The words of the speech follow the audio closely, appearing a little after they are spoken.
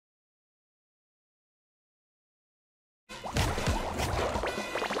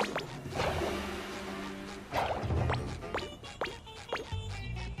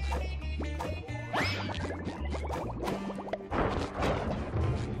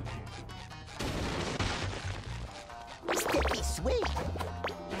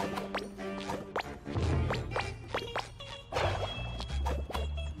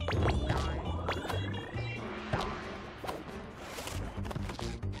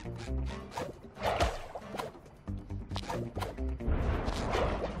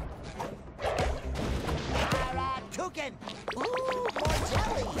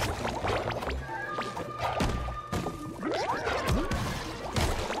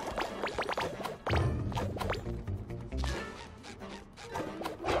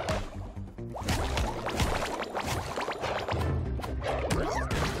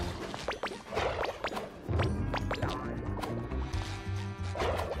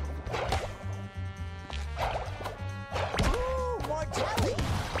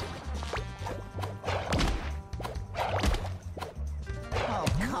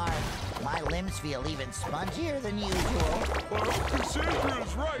feel even spongier than usual. Well, Cassandra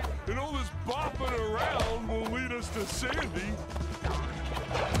is right, and all this bopping around will lead us to Sandy.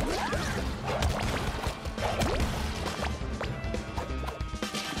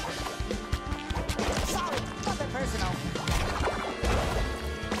 Sorry, nothing personal.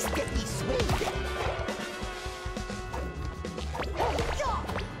 Sticky sweet.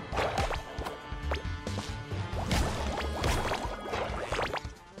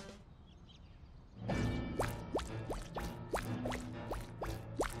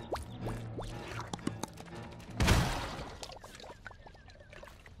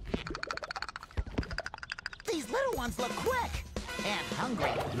 These little ones look quick and hungry.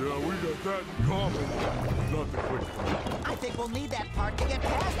 Yeah, we got that in common. Not the quick part. I think we'll need that part to get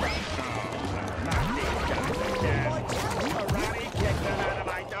past them. Not these guys again. Karate kick them out of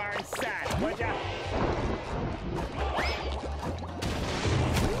my darn set, would ya?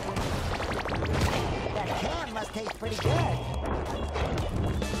 That can must taste pretty good.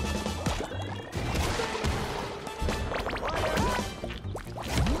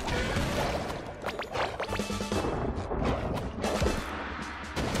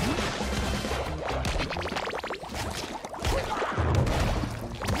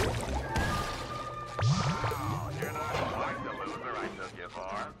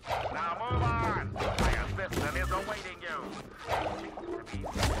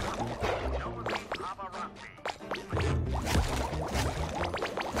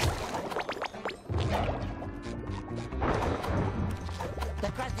 The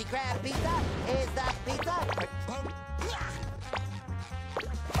Krusty Krab pizza is the pizza.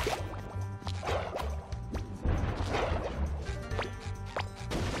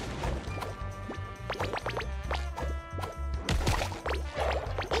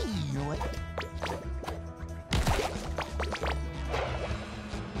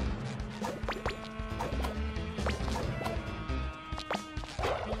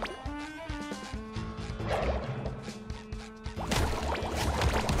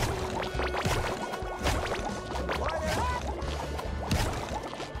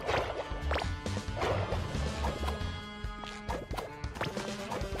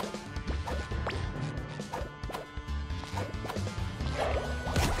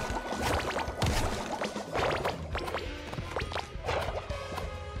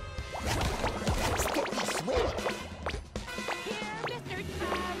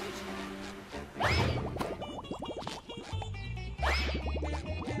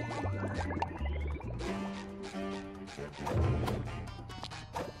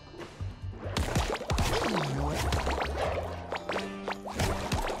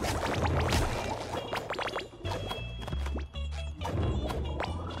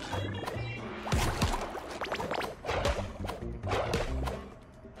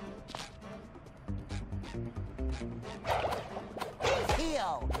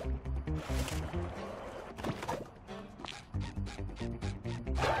 Heel.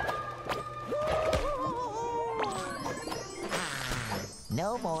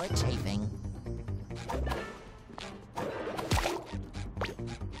 No more chafing.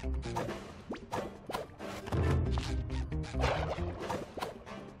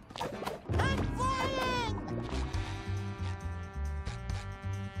 I'm flying!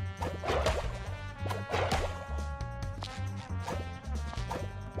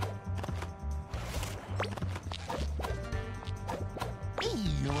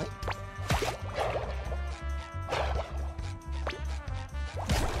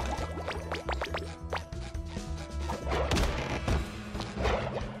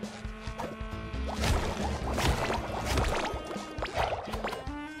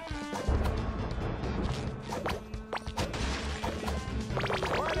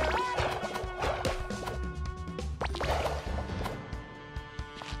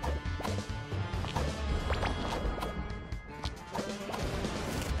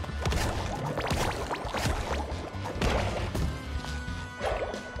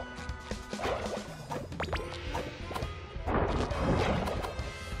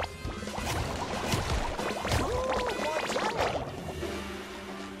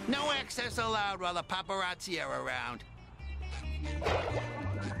 Access allowed while the paparazzi are around.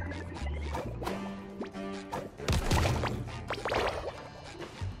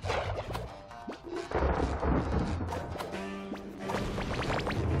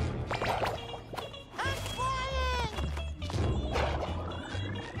 I'm flying!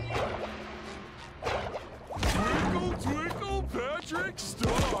 Twinkle, twinkle, Patrick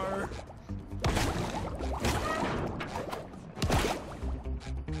Star.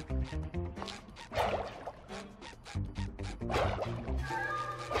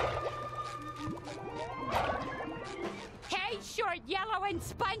 going,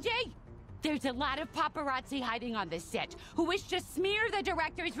 Spongy? There's a lot of paparazzi hiding on the set who wish to smear the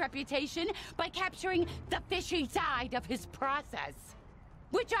director's reputation by capturing the fishy side of his process.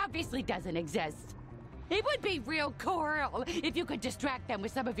 Which obviously doesn't exist. It would be real cool if you could distract them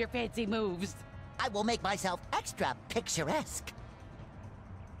with some of your fancy moves. I will make myself extra picturesque.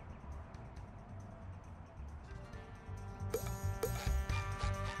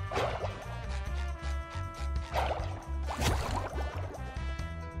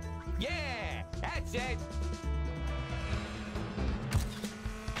 Yeah, that's it.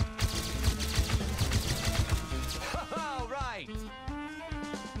 All right.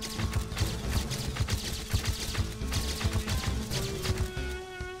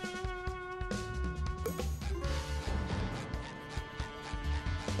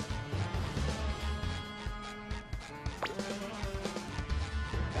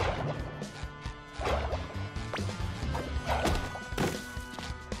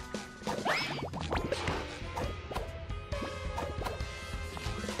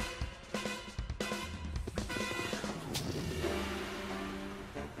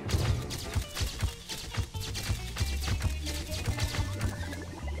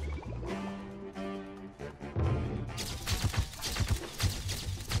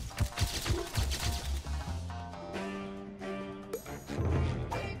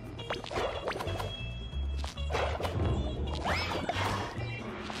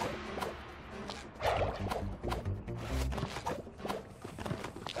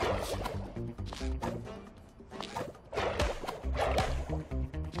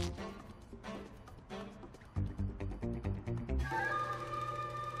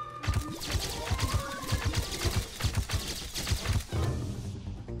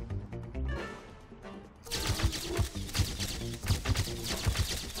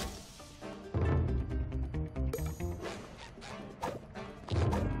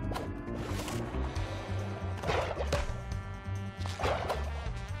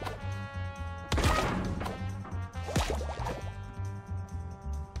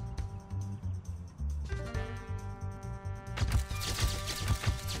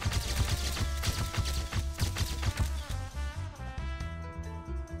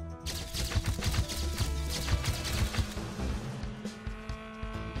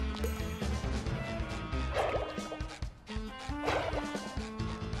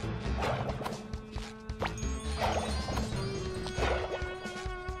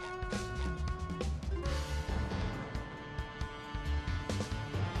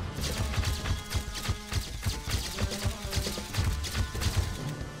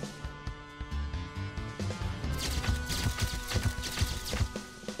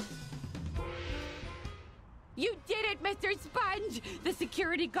 You did it, Mr. Sponge! The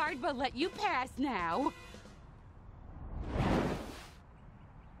security guard will let you pass now.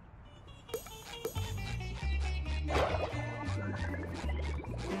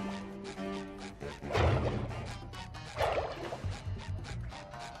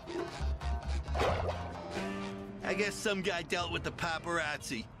 I guess some guy dealt with the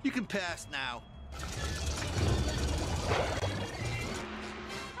paparazzi. You can pass now.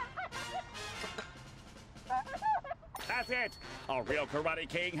 That's it. A real Karate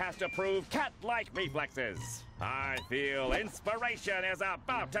King has to prove cat-like reflexes. I feel inspiration is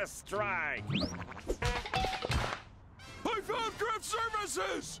about to strike. I found craft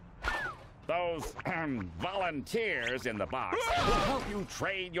services! Those volunteers in the box will help you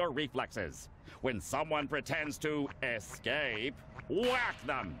train your reflexes. When someone pretends to escape, whack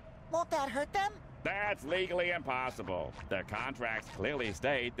them. Won't that hurt them? That's legally impossible. Their contracts clearly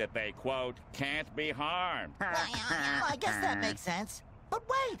state that they, quote, can't be harmed. Well, I guess that makes sense. But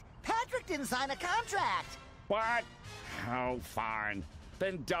wait, Patrick didn't sign a contract. What? Oh, fine.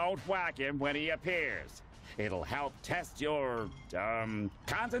 Then don't whack him when he appears. It'll help test your,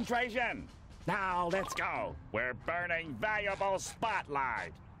 concentration. Now, let's go. We're burning valuable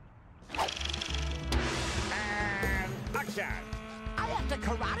spotlight. And action! I have to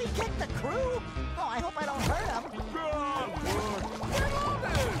karate kick the crew? Oh, I hope I don't hurt them.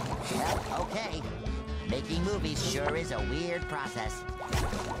 Well, okay. Making movies sure is a weird process.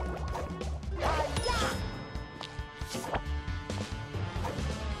 Hi-ya!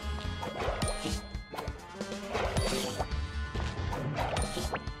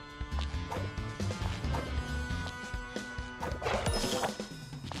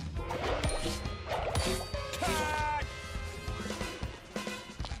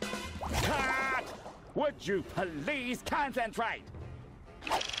 Would you please concentrate?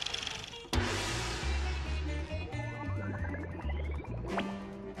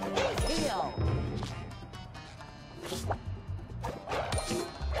 Heel!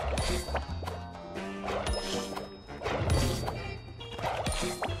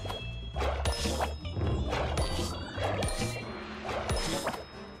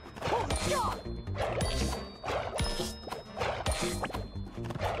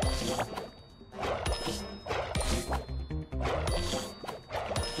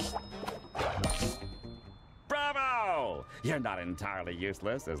 Bravo! You're not entirely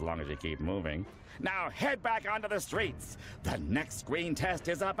useless as long as you keep moving. Now head back onto the streets. The next screen test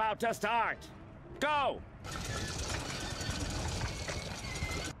is about to start. Go!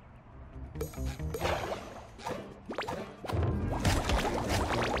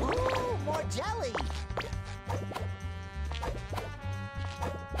 Ooh, more jelly.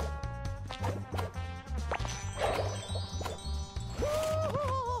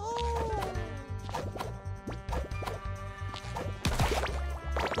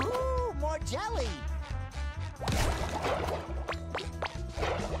 Ooh, more jelly.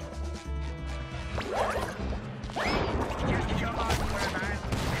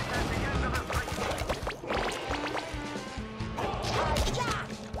 Hi-ya!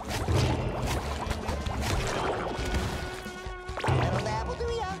 A little dabble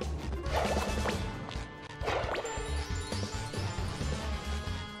do ya?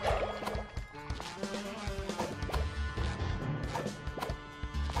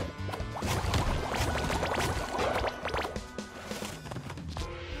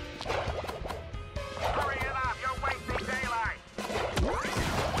 Hurry it up! You're wasting daylight!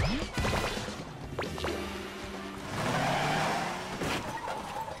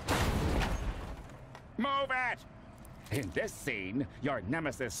 Move it! In this scene, your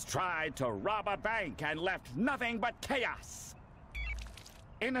nemesis tried to rob a bank and left nothing but chaos.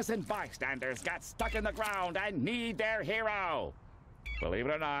 Innocent bystanders got stuck in the ground and need their hero. Believe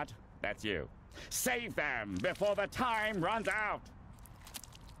it or not, that's you. Save them before the time runs out.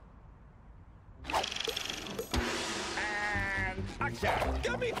 And action!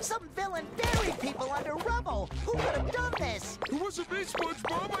 Some villain buried people under rubble. Who could have done this? It wasn't me,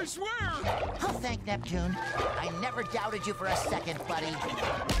 SpongeBob, I swear! Oh, thank Neptune. I never doubted you for a second, buddy.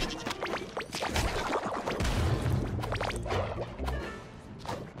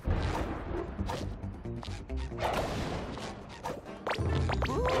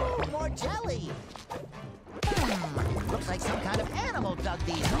 Ooh, more jelly. Looks like some kind of animal dug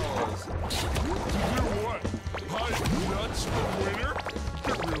these holes. You what? Hide nuts for winter?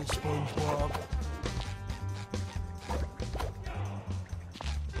 Get real, SpongeBob.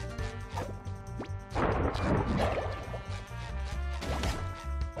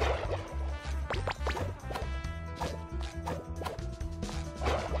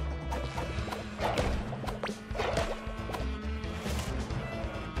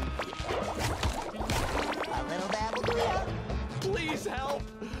 A little dabble do ya? Please help!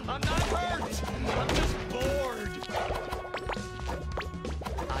 I'm not hurt! I'm just bored!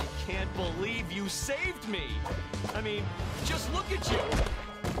 I can't believe you saved me! I mean, just look at you!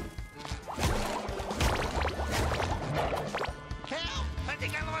 Help! I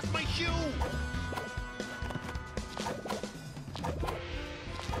think I lost my shoe!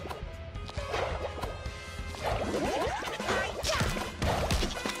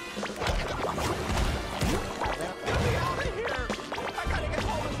 Get me out of here! I gotta get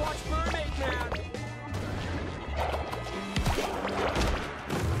home and watch Mermaid Man!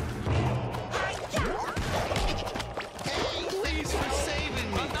 Hey, thanks for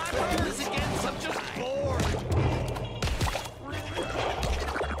saving me! I'm not hurt! This again, I'm just bored!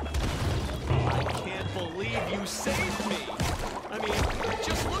 I can't believe you saved me! I mean,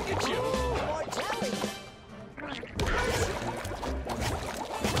 just look at you! Ooh, more jelly.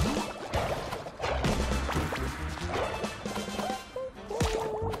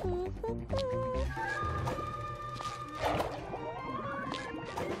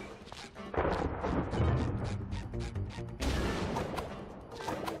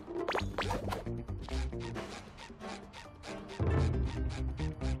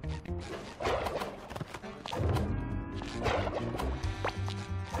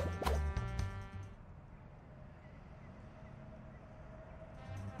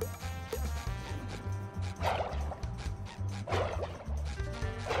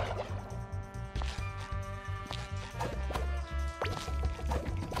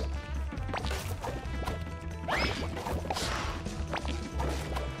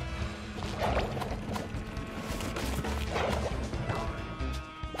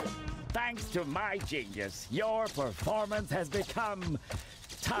 Thanks to my genius, your performance has become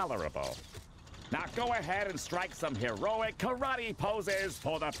tolerable. Now go ahead and strike some heroic karate poses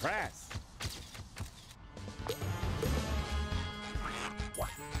for the press.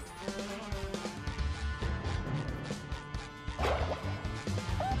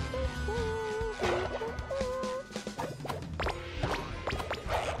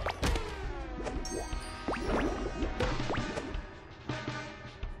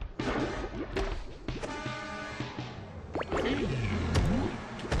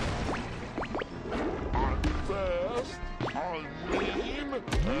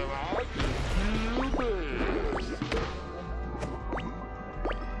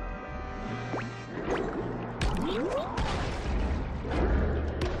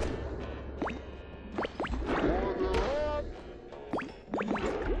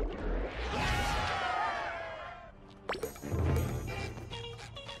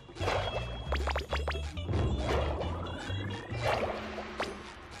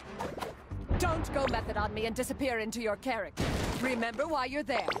 throw method on me and disappear into your character. Remember why you're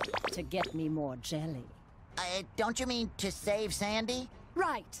there. To get me more jelly. Don't you mean to save Sandy?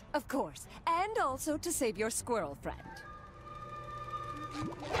 Right, of course. And also to save your squirrel friend.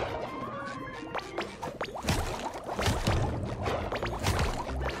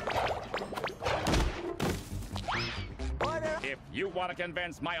 If you want to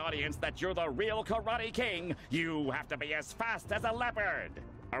convince my audience that you're the real Karate King, you have to be as fast as a leopard.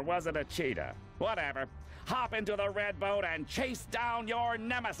 Or was it a cheetah? Whatever. Hop into the red boat and chase down your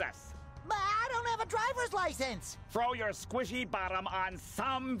nemesis. But I don't have a driver's license. Throw your squishy bottom on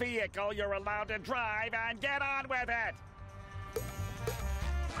some vehicle you're allowed to drive and get on with it.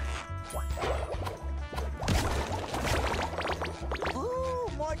 Ooh,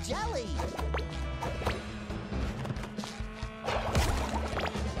 more jelly.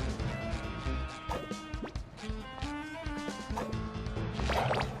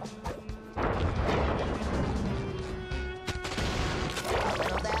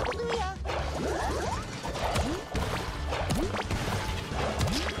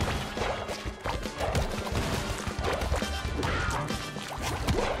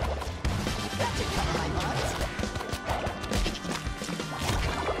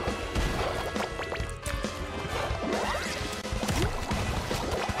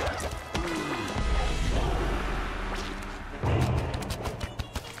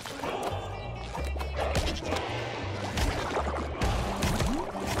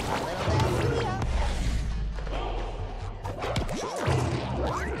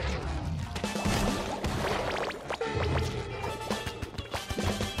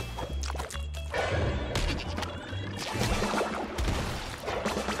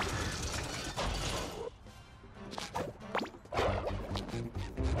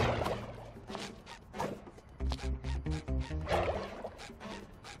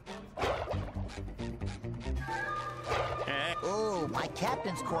 Ooh, my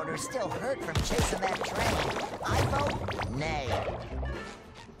captain's quarters still hurt from chasing that train. I vote nay.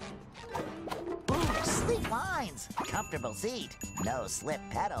 Ooh, sleek lines. Comfortable seat. No slip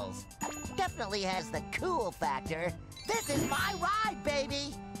pedals. Definitely has the cool factor. This is my ride,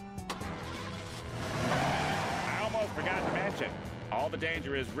 baby! I almost forgot to mention, all the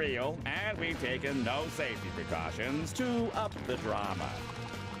danger is real, and we've taken no safety precautions to up the drama.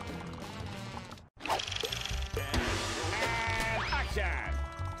 And action!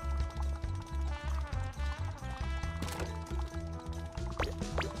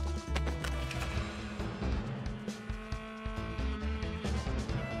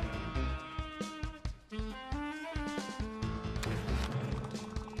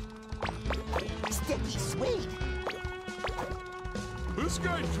 Sticky sweet. This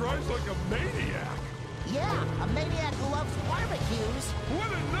guy drives like a maniac. Yeah, a maniac who loves barbecues.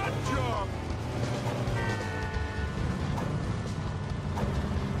 What a nut job!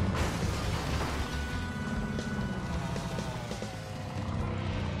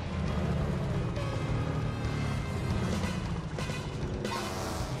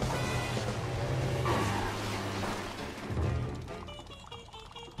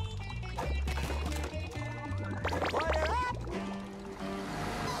 Order up!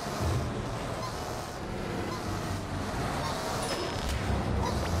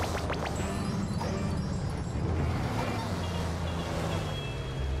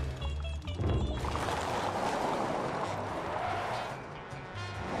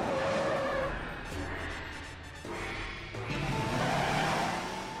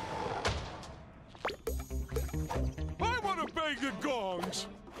 I want to bang the gongs!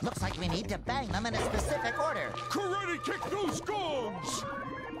 Looks like we need to bang them in a specific order. Karate kick those gongs!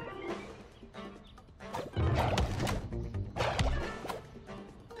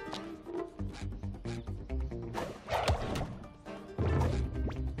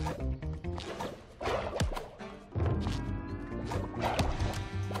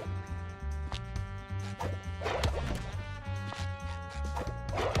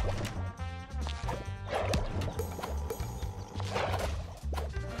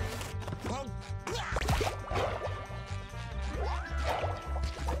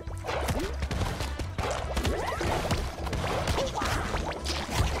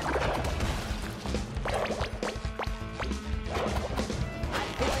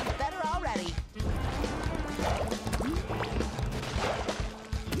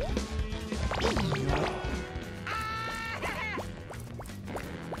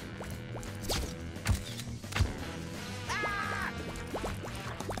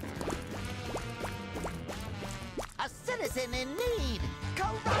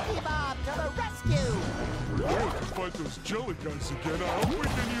 fight those jelly guys again, I hope we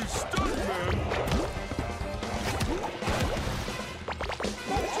can use Stuntman.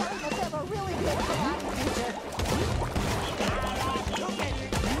 Maybe Charlie will have a really big karate future.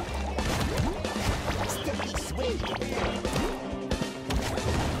 Sticky sweet.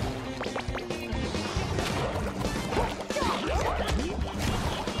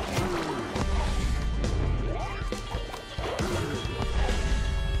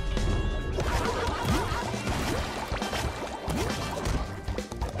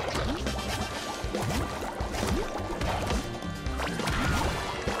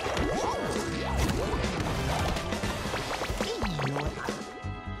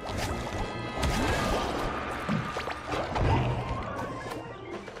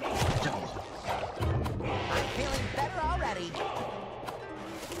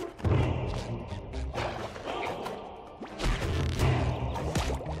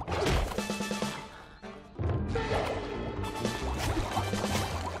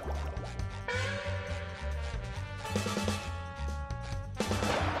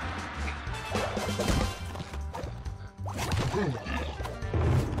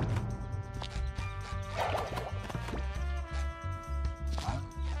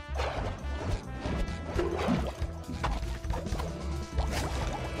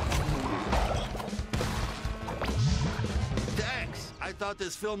 I thought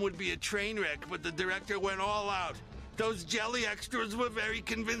this film would be a train wreck, but the director went all out. Those jelly extras were very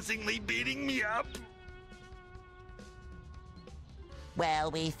convincingly beating me up.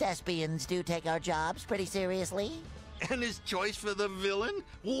 Well, we thespians do take our jobs pretty seriously. And his choice for the villain?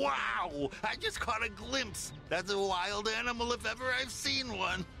 Wow! I just caught a glimpse. That's a wild animal if ever I've seen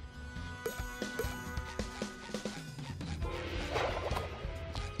one.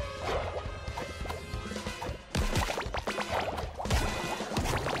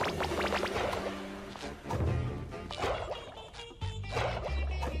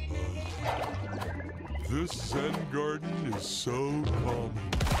 This Zen garden is so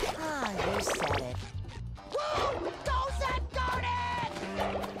calming. Ah, you said it. Woo! Go Zen Garden!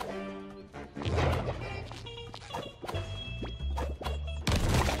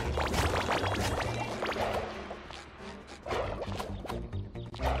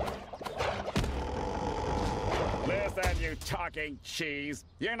 Listen, you talking cheese.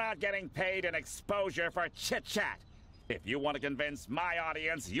 You're not getting paid an exposure for chit-chat. If you want to convince my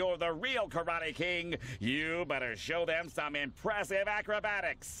audience you're the real Karate King, you better show them some impressive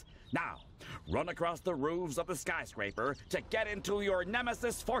acrobatics. Now, run across the roofs of the skyscraper to get into your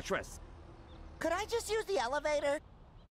nemesis fortress. Could I just use the elevator?